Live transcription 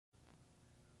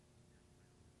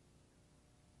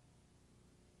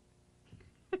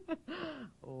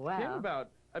Wow. Came about,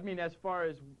 I mean, as far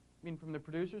as, I mean, from the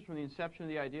producers, from the inception of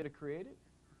the idea to create it?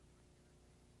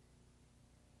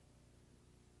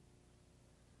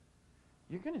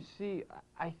 You're going to see,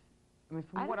 I mean,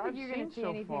 from what I've I don't think you're going seen to see so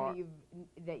anything far.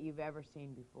 that you've ever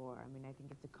seen before. I mean, I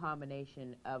think it's a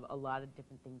combination of a lot of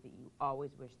different things that you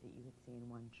always wish that you had seen in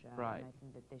one show. Right. And I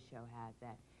think that this show has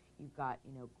that. You've got,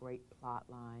 you know, great plot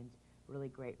lines, really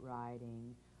great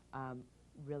writing,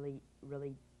 really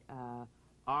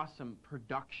Awesome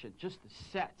production, just the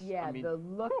sets. yeah, I mean, the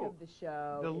look of the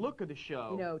show. The look of the show.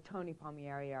 You know, Tony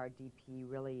Palmieri, our DP,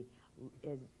 really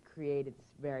has created this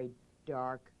very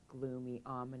dark, gloomy,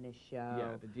 ominous show.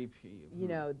 Yeah, the DP. You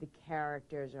know, the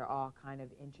characters are all kind of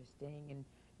interesting and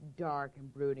dark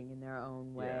and brooding in their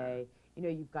own way. You know,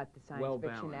 you've got the science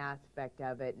fiction aspect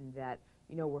of it, and that,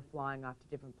 you know, we're flying off to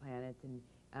different planets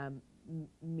and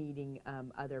meeting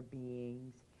other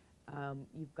beings.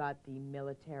 You've got the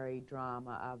military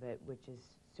drama of it, which is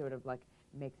sort of like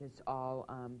makes us all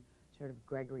sort of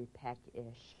Gregory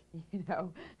Peck-ish, you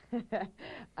know.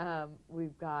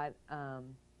 We've got,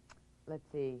 let's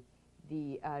see,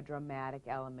 the dramatic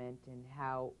element and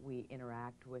how we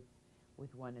interact with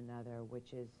one another,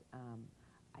 which is,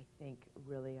 I think,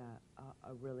 really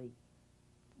a really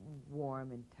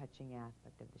warm and touching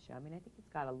aspect of the show. I mean, I think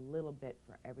it's got a little bit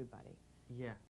for everybody. Yeah.